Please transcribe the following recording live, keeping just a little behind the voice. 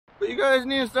But you guys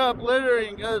need to stop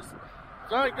littering because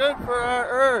it's not good for our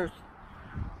earth.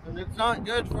 And it's not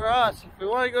good for us. If we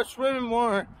want to go swimming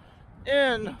more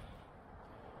in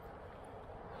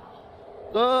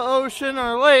the ocean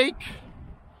or lake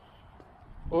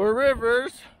or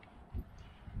rivers,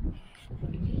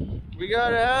 we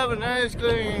gotta have a nice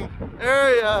clean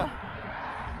area,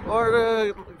 or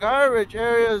the garbage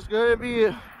area is gonna be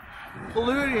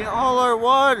polluting all our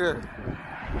water.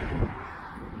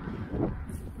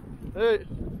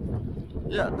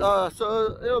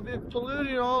 So it'll be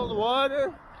polluting all the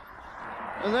water,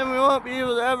 and then we won't be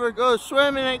able to ever go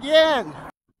swimming again.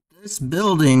 This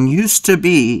building used to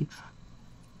be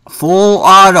full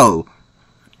auto,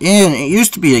 and it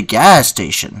used to be a gas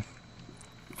station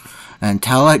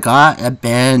until it got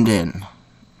abandoned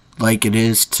like it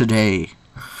is today.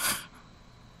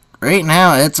 Right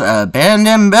now it's an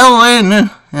abandoned building,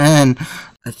 and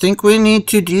I think we need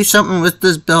to do something with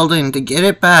this building to get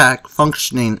it back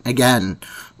functioning again,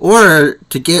 or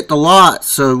to get the lot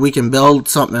so we can build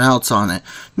something else on it.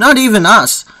 Not even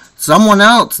us. Someone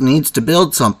else needs to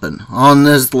build something on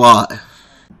this lot.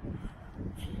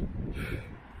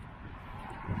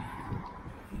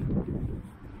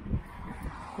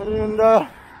 And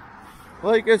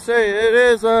like I say, it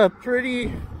is a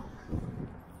pretty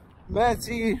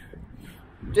messy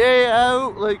day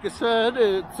out. Like I said,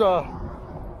 it's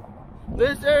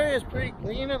this area is pretty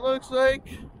clean, it looks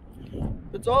like.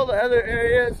 But all the other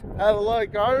areas have a lot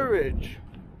of garbage.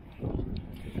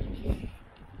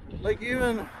 Like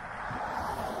even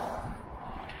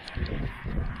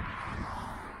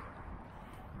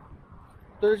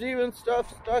there's even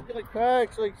stuff stuck in the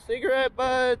cracks, like cigarette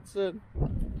butts, and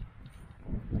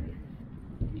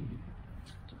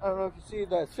I don't know if you see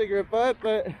that cigarette butt,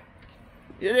 but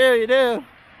you do.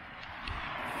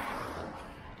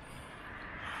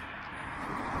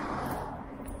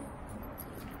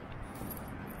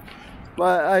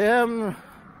 But I am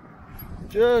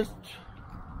just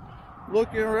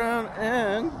looking around,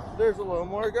 and there's a little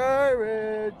more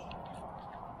garbage.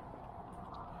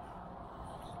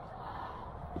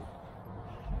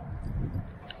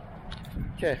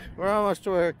 Okay, we're almost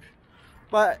to work.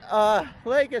 But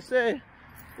like I say,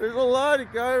 there's a lot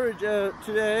of garbage out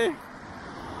today.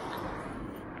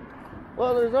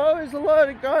 Well, there's always a lot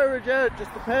of garbage out. It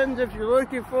just depends if you're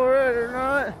looking for it or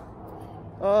not.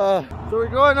 So we're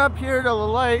going up here to the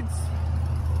lights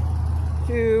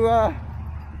to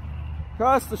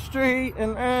cross the street,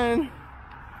 and then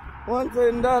once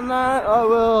I've done that, I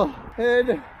will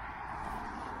head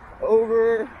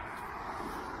over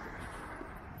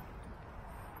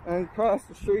and cross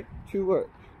the street to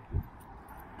work.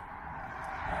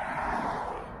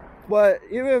 But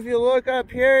even if you look up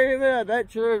here, even I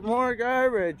bet you there's more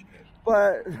garbage.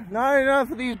 But not enough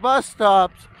of these bus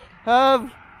stops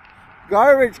have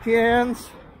garbage cans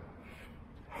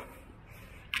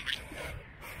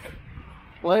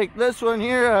like this one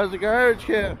here has a garbage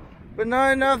can, but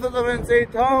not enough of them in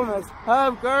St. Thomas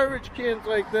have garbage cans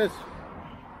like this,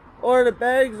 or the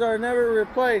bags are never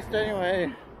replaced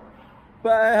anyway.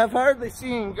 But I have hardly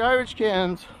seen garbage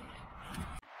cans.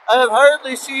 I have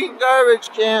hardly seen garbage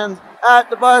cans at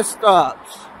the bus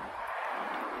stops.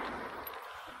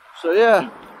 So yeah,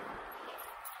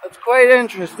 that's quite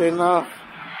interesting though.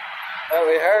 That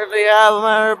we hardly have them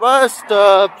at our bus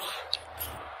stops.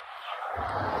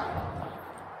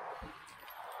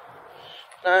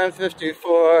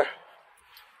 9:54.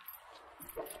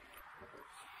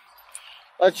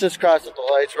 Let's just cross at the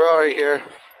lights. We're already here.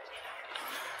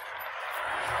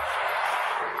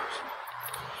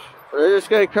 We're just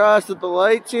gonna cross at the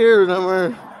lights here, and then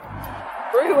we're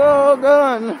pretty well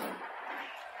done.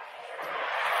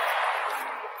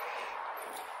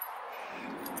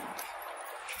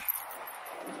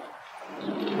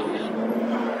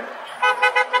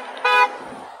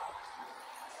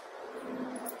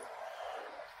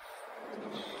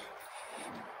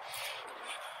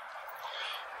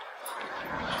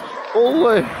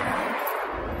 Holy,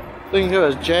 I think it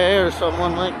was Jay or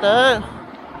someone like that.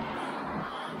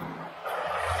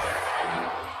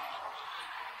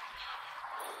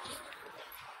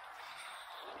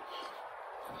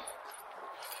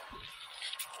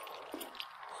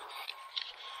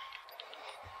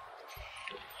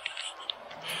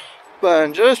 But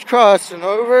I'm just crossing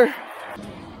over.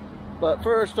 But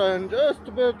first I'm just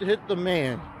about to hit the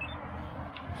man,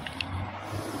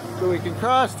 so we can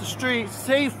cross the street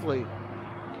safely.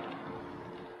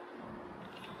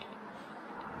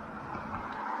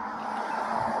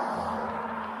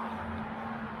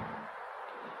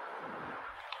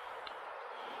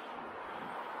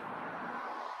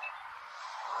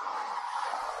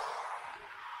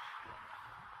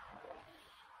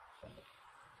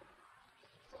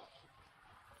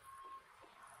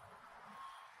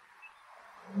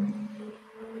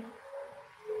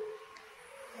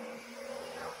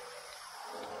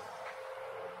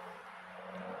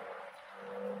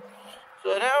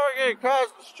 So now we're gonna cross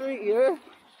the street here.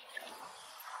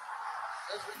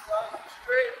 As we cross the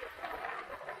street,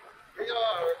 we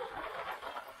are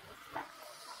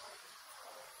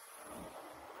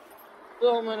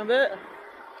filming a bit.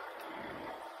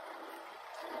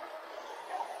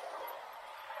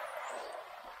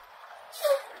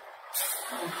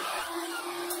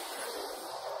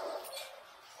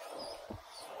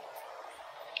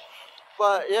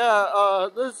 But yeah,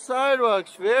 this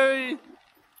sidewalk's very, I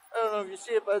don't know if you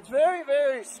see it, but it's very,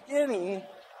 very skinny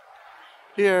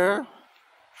here.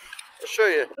 I'll show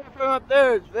you. From up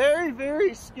there, it's very,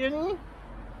 very skinny.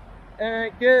 And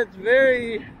it gets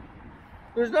very,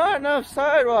 there's not enough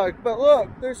sidewalk, but look,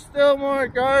 there's still more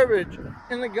garbage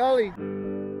in the gully.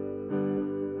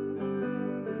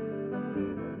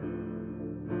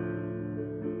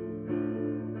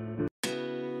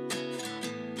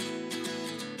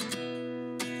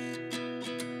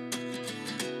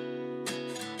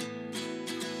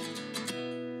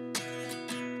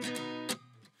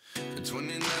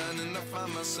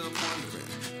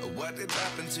 What did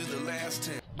happen to the last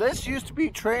 10? This used to be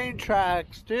train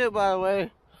tracks too, by the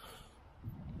way.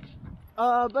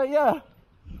 But yeah,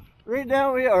 right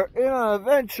now we are in an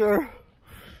adventure.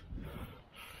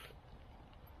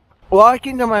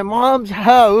 Walking to my mom's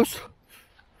house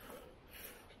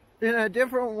in a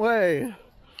different way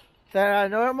that I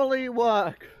normally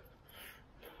walk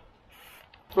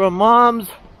from mom's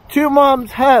to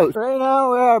mom's house. Right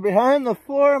now we are behind the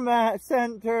Format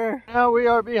Center. Now we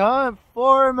are behind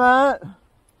Format,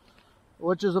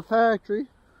 which is a factory.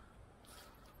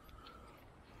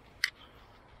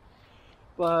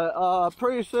 But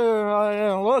pretty soon I'm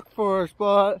gonna look for a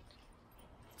spot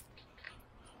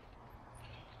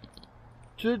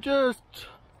to just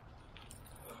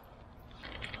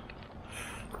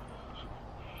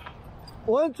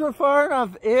once we're far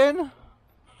enough in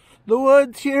the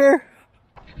woods here.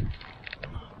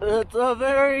 It's a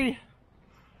very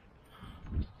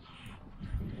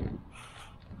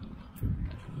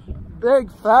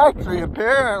big factory,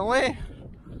 apparently.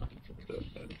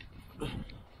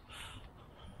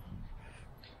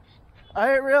 I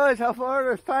didn't realize how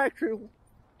far this factory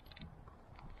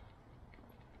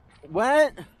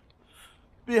went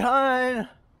behind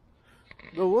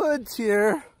the woods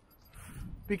here,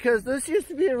 because this used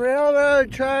to be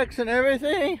railroad tracks and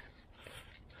everything.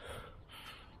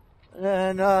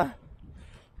 And the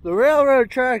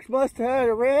railroad tracks must have had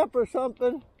a ramp or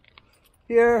something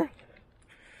here.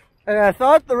 And I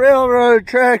thought the railroad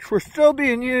tracks were still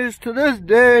being used to this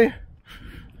day.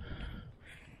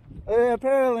 And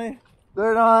apparently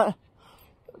they're not.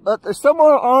 But they're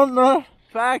somewhere on the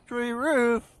factory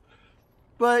roof,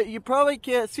 but you probably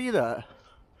can't see that.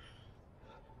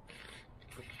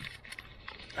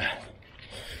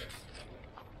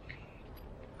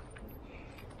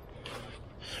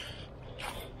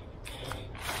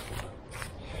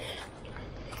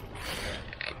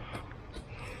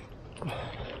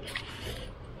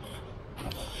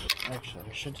 Actually,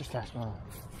 I should just ask Mom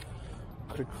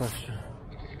a quick question.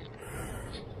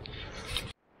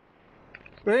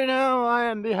 Right now, I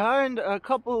am behind a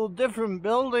couple different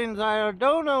buildings. I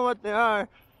don't know what they are,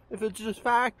 if it's just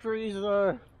factories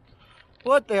or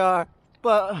what they are.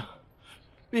 But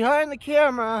behind the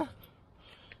camera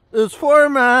is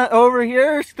Format over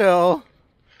here still.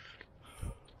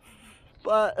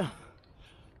 But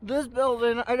this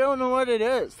building, I don't know what it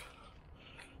is.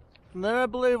 And then I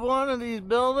believe one of these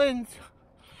buildings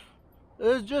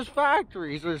is just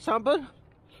factories or something.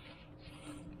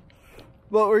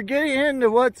 But we're getting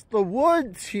into what's the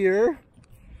woods here.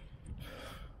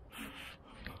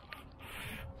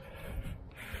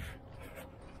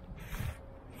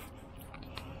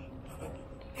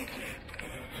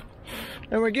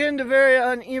 And we're getting to very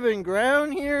uneven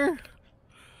ground here.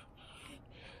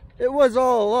 It was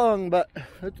all along, but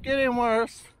it's getting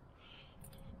worse.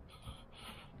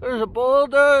 There's a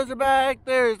bulldozer back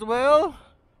there as well.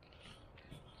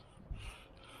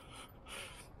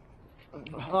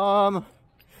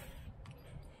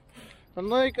 And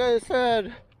like I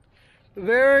said,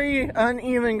 very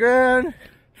uneven ground.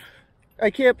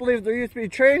 I can't believe there used to be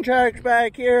train tracks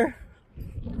back here.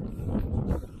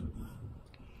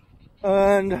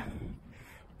 And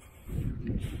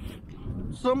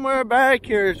somewhere back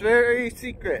here is very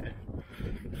secret.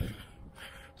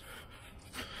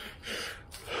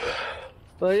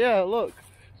 But yeah, look,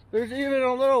 there's even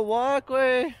a little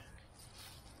walkway.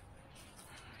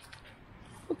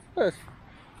 What's this?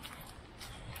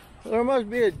 There must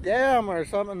be a dam or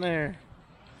something there.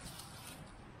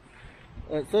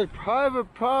 It says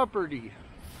private property.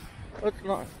 Let's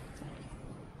not.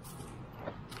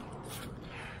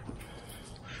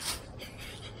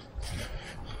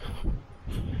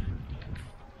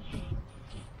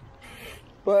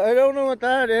 but I don't know what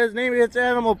that is. Maybe it's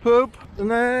animal poop.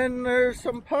 And then there's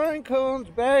some pine cones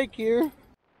back here.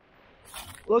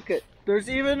 Look it, there's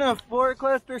even a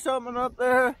forklift or something up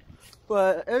there.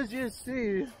 But as you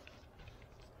see,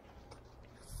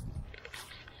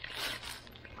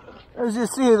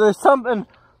 there's something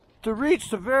to reach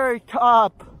the very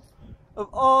top of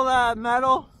all that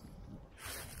metal.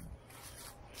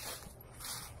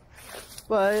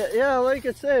 But yeah, like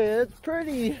I say, it's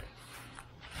pretty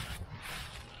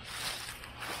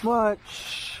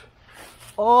much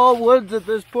all woods at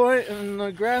this point, and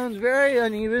the ground's very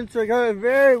uneven, so I gotta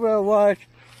very well watch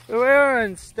where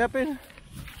I'm stepping.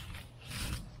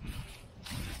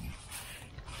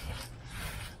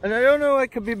 And I don't know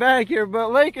what could be back here,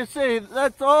 but like I say,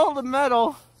 that's all the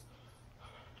metal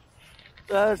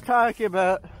that I was talking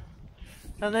about.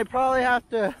 And they probably have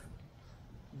to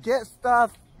get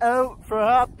stuff out from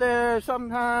up there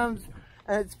sometimes.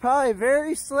 And it's probably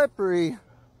very slippery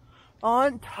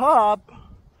on top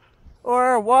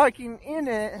or walking in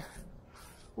it,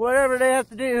 whatever they have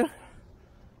to do.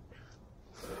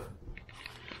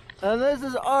 And this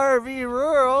is RV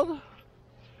World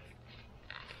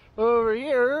over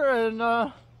here, and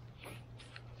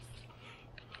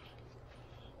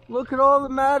look at all the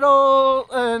metal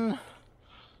and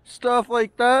stuff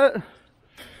like that.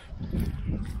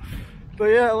 But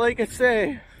yeah, like I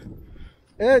say,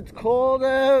 it's cold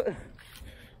out,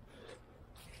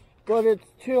 but it's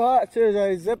too hot. As soon as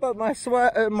I zip up my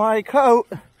coat,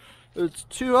 it's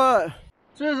too hot. As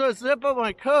soon as I zip up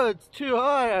my coat, it's too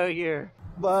hot out here.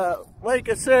 But like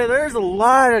I say, there's a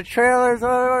lot of trailers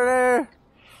over there.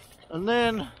 And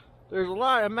then there's a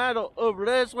lot of metal over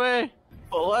this way.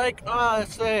 But like I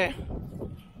say,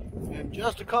 in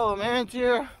just a couple of minutes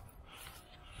here,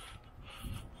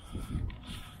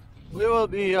 we will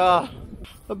be about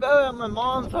at my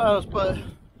mom's house. But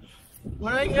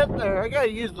when I get there, I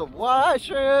gotta use the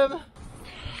washroom.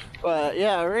 But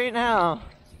yeah, right now,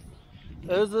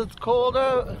 as it's cold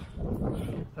out,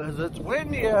 as it's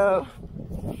windy out,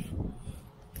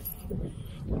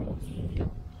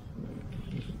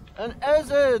 and as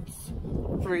it's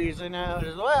freezing out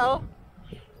as well,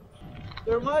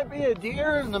 there might be a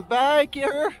deer in the back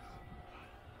here.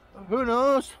 Who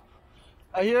knows?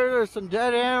 I hear there's some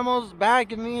dead animals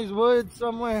back in these woods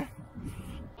somewhere.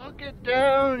 Look it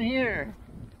down here.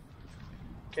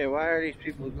 Okay, why are these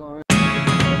people going?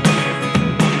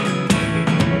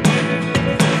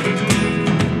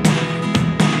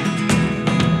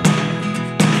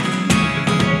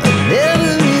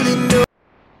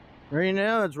 Right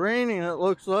now it's raining, it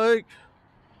looks like.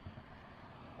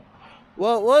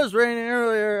 Well, it was raining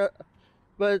earlier,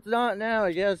 but it's not now,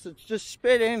 I guess. It's just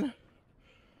spitting,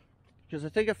 because I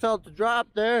think I felt the drop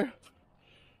there.